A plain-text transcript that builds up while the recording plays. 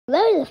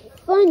was a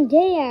fun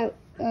day out.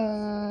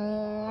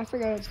 I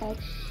forgot what it's called.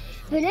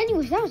 But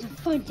anyways, that was a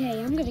fun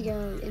day. I'm gonna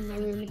go in my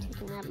room and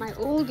take a nap. My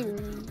old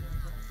room.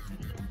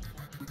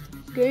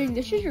 Dang,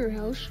 this is your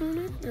house,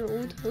 Sonic? Your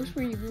old house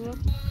where you grew up?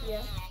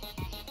 Yeah.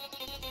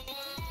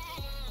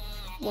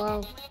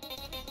 Wow.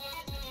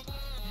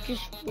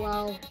 Just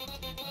wow.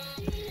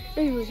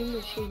 Anyways, I'm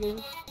not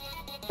shaking.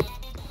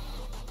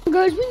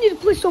 Guys, we need to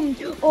play some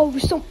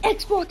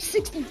Xbox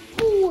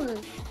 64.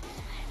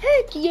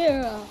 Heck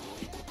yeah.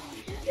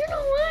 You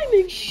know what? I've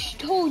been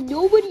told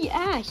nobody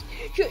asked.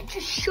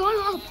 Just shut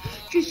up.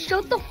 Just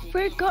shut the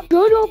frick up.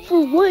 Shut up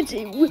for once.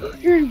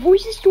 Your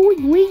voice is so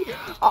annoying.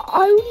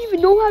 I don't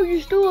even know how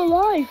you're still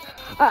alive.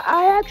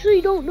 I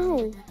actually don't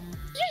know.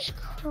 Just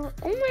oh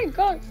my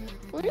god.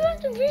 Why do you have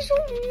to be so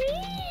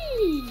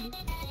mean?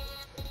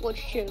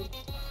 What's true?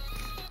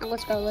 Now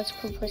let's go. Let's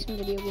play some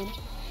video games.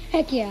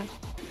 Heck yeah.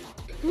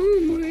 Oh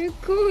my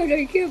god,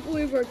 I can't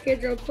believe our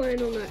kids are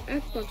playing on that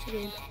Xbox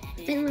game.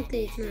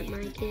 Thankfully, it's not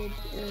my kid.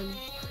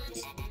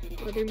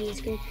 Other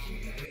me's kid.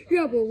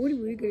 Yeah, but what are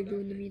we gonna do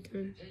in the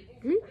meantime?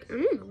 I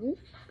don't know.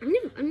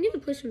 I'm gonna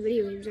play some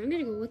video games. I'm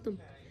gonna go with them.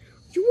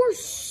 You are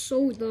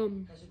so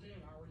dumb.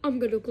 I'm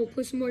gonna go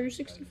play some Mario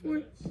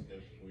 64.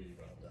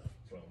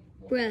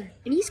 Bruh,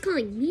 and he's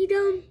calling me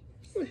dumb?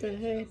 What the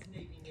heck?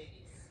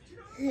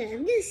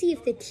 I'm gonna see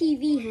if the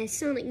TV has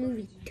Sonic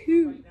Movie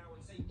 2.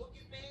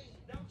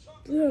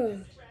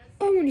 Bruh,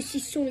 I wanna see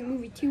Sonic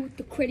Movie 2 with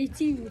the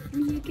credits in with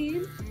me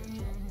again.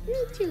 Me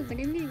too, but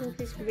I'm gonna go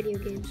play some video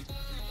games.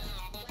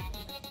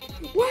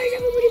 Why is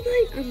everybody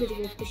playing? I'm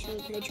gonna go play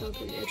Sonic the Hedgehog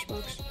on the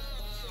Xbox.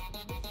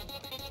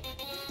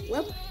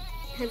 Well,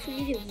 time for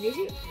me to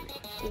visit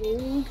my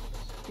old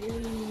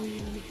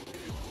room.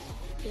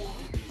 Yeah.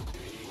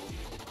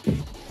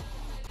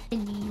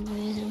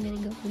 Anyways, I'm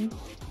gonna go in.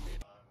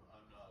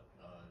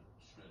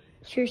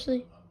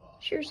 Seriously?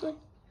 Seriously?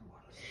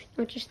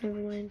 No, just never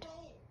mind.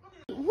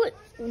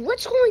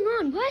 What's going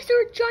on? Why is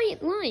there a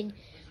giant line?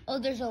 Oh,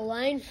 there's a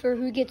line for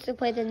who gets to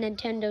play the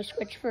Nintendo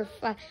Switch for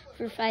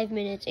 5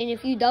 minutes. And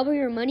if you double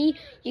your money,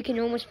 you can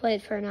almost play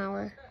it for an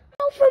hour.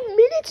 Oh, from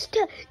minutes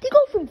to, they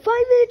go from 5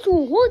 minutes to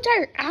a whole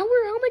entire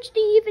hour? How much do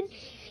you even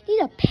need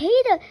to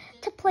pay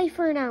to play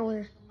for an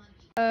hour?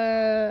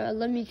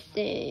 Let me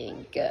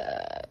think.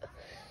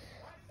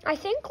 I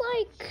think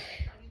like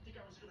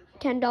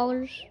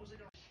 $10.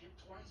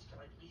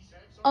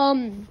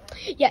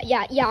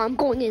 Yeah, I'm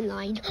going in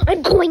line.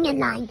 I'm going in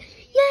line.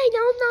 Yay, now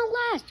I'm not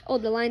last. Oh,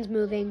 the line's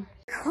moving.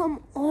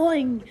 Come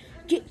on.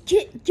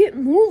 Get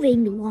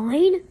moving,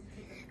 line.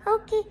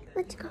 Okay,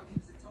 let's go.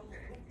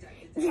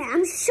 Yeah,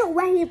 I'm so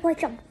ready to play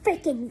some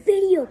freaking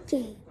video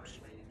games.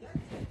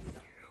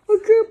 I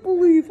can't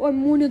believe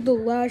I'm one of the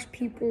last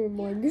people in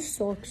line. This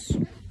sucks.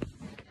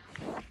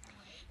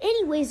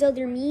 Anyways,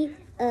 other me,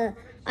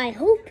 I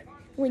hope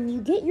when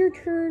you get your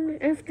turn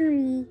after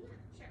me,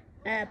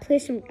 play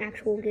some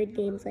actual good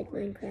games like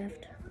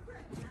Minecraft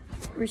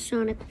or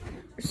Sonic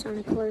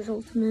Colors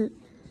Ultimate.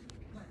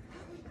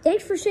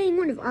 Thanks for saying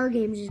one of our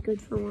games is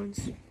good for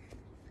once.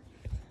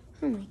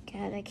 Oh my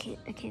god, I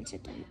can't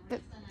sit down.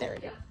 But there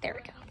we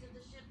go.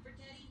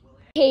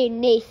 Hey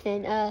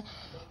Nathan,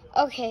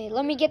 okay,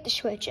 let me get the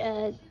Switch.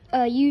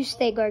 You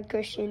stay guard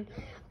Christian.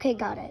 Okay,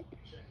 got it.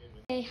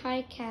 Hey,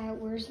 hi Cat,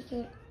 where's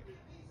the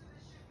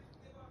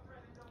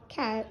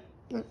Cat?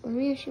 Let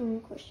me ask you one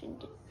question.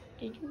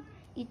 Did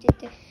you did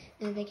the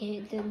no, they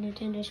can't. The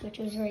Nintendo Switch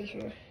was right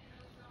here.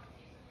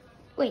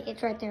 Wait,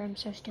 it's right there. I'm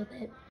so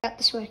stupid. Got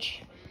the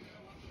Switch.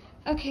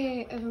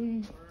 Okay,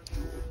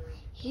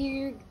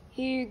 here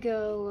you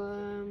go.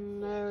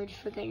 I already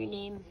forgot your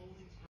name.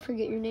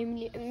 Forget your name.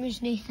 It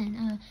was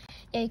Nathan.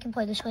 Yeah, you can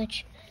play the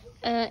Switch.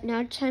 Now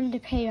it's time to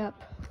pay up.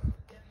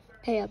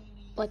 Pay up,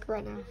 like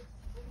right now.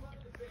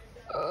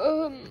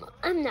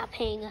 I'm not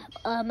paying up.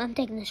 I'm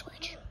taking the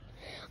Switch.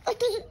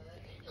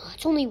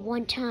 It's only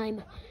one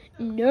time.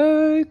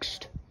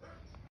 Next.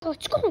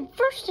 Let's go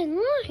first in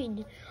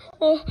line.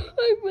 Oh,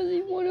 I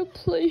really want to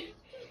play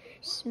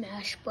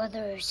Smash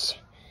Brothers.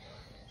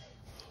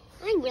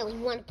 I really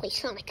want to play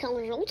Sonic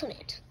Colors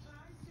Ultimate.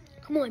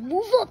 Come on,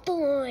 move up the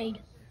line.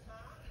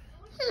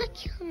 Oh,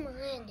 come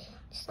on.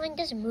 This line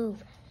doesn't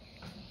move.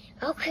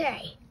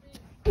 Okay.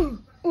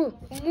 Move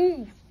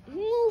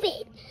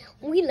it.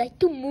 We like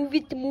to move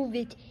it.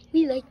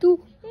 We like to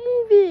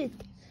move it.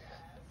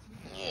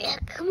 Yeah,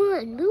 come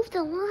on, move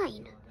the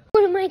line.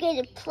 What am I going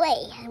to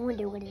play? I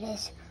wonder what it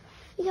is.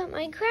 You got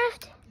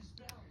Minecraft?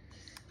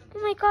 Oh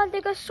my god,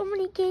 they got so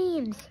many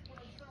games.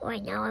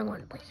 Right now, I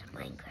want to play some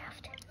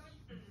Minecraft.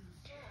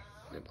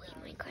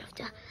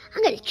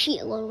 I'm going to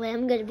cheat a little bit.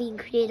 I'm going to be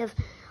creative.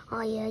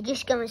 Oh yeah, I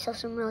just got myself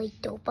some really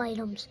dope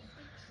items.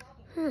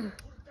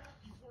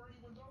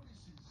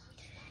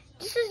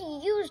 This is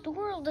a used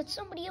world that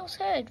somebody else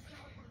had.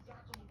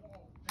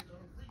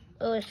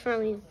 Oh, it's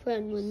from a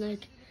friend when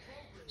like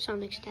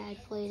Sonic's dad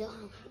played.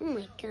 Oh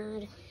my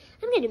god.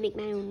 I'm gonna make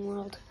my own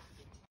world.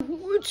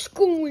 What's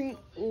going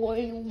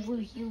on over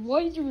here?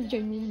 Why is there a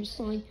ginormous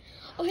sign?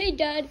 Oh hey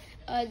dad,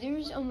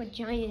 there's a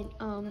giant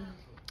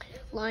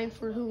line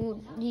for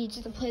who needs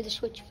to play the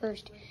Switch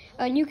first.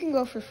 And you can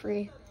go for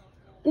free.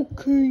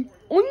 Okay,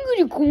 I'm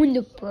gonna go in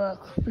the back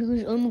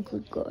because I'm a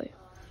good guy.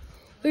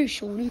 Hey,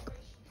 Sonic.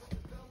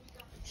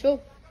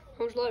 So,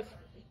 how's life?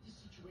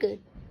 Good.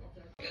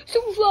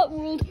 Super Flat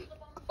World,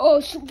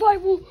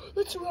 survival.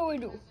 Let's see how I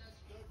do.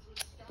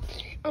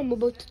 I'm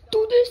about to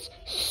do this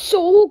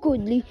so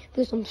goodly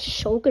because I'm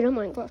so good at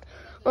Minecraft.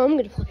 I'm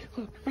gonna play.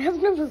 I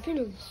have never been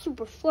in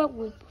Super Flat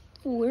World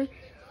before.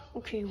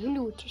 Okay, I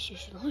wonder what this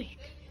is like.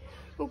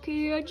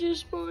 Okay, I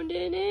just spawned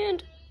in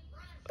and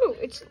oh,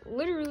 it's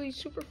literally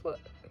super flat.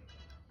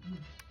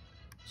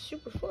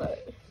 Super flat.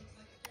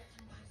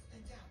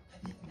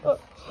 Oh,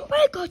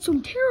 I got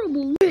some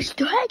terrible list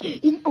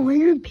in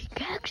iron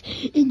pickaxe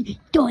and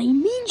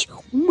diamonds.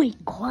 Oh my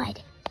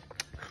god.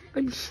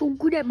 I'm so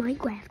good at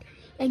Minecraft.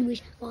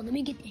 Anyways, well, let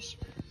me get this.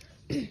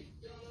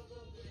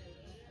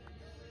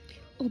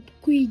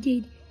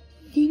 Upgraded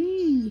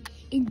thingy.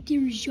 And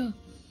there's a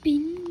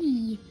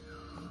thingy.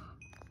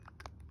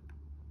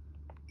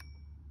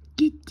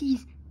 Get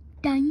these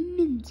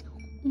diamonds.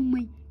 Oh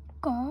my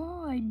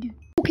god.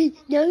 Okay,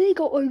 now that I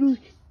got all those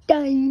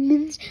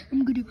diamonds,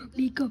 I'm gonna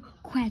make a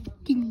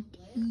crafting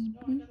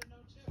table.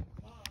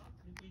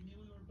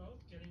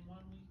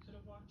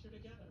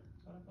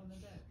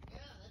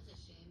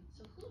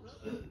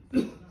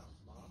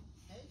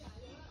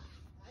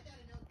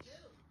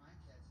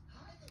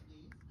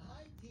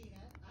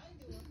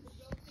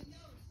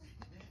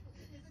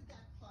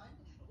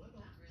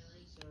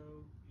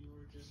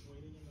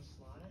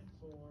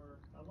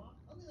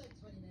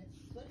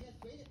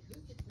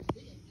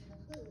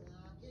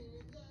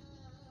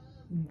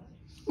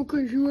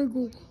 Okay, here I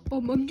go.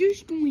 I'm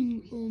just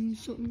doing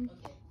something.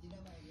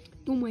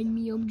 Don't mind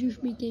me. I'm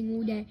just making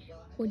all that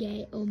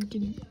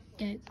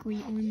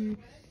great armor.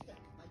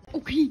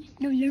 Okay,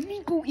 now let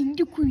me go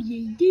into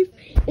creative,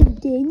 and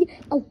then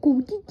I'll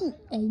go to the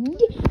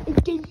end, and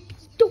then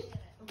the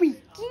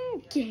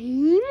freaking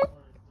game.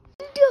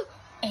 The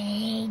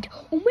end.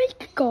 Oh my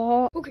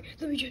god. Okay,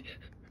 let me just.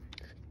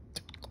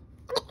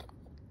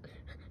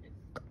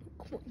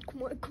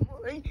 Come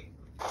on.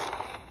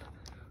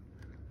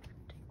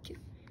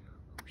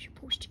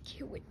 Supposed to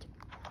kill it.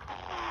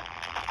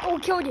 Oh,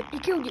 killed it.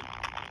 It killed it.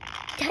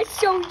 That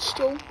sounds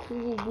so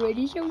cool, bro.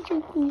 It sounds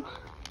so cool.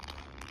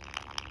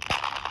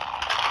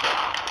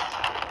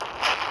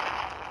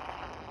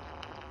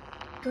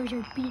 Guys,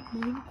 I beat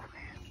Minecraft.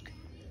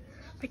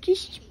 I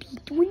just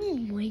beat one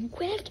in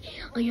Minecraft,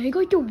 and I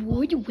got the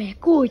world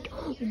record.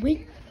 Oh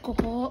my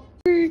god.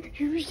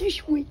 Here's the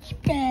Switch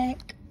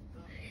back.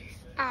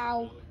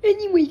 Ow.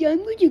 Anyway,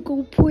 I'm gonna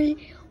go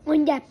play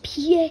on that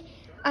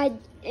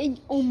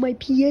on my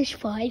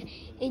PS5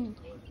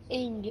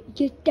 and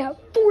get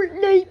that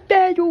Fortnite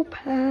Battle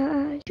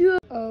Pass.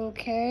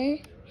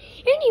 Okay.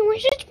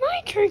 Anyways, it's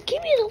my turn.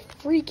 Give me the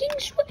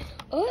freaking Switch.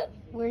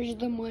 Where's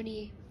the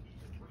money?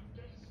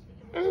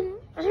 I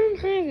don't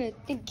have it.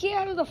 Then get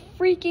out of the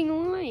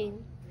freaking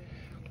line.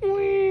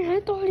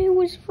 I thought it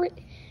was free.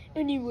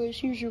 Anyways,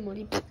 here's your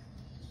money.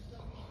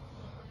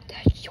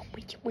 That's so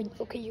much money.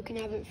 Okay, you can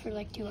have it for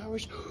like 2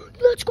 hours.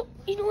 Let's go.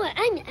 You know what?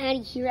 I'm out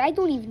of here. I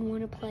don't even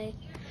want to play.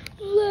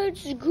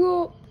 Let's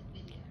go.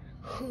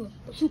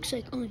 Looks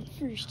like I'm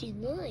first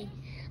in line.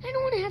 I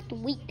don't want to have to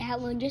wait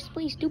that long just to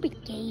play a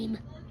stupid game.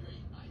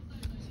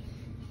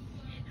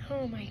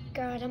 Oh my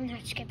god, I'm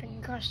not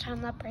skipping because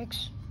time that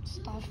breaks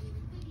stuff.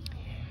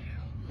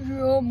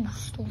 Yeah, I'm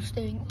still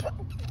staying.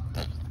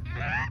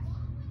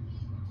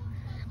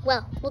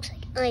 Well, looks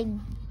like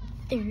I'm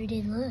third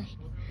in line.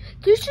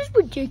 This is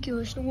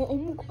ridiculous. I'm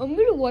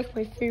gonna watch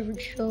my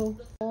favorite show,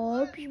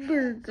 Bob's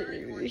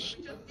Burgers.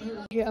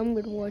 Yeah, I'm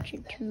gonna watch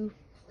it too.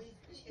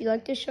 You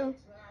like this show?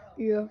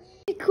 Yeah.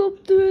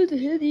 Helicopter, the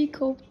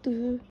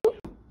helicopter. Out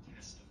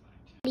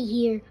of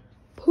here.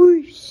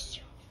 Peace.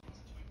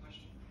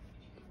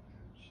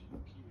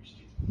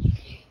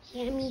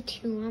 Yeah, me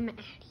too. I'm out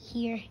of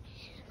here.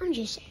 I'm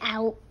just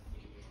out.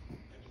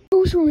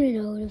 Also ran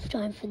out of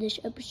time for this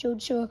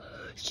episode, so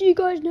see you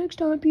guys next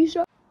time. Peace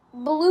out.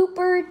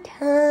 Blooper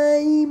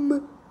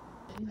time.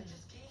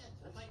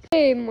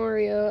 Hey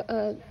Mario,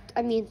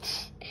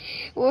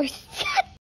 what?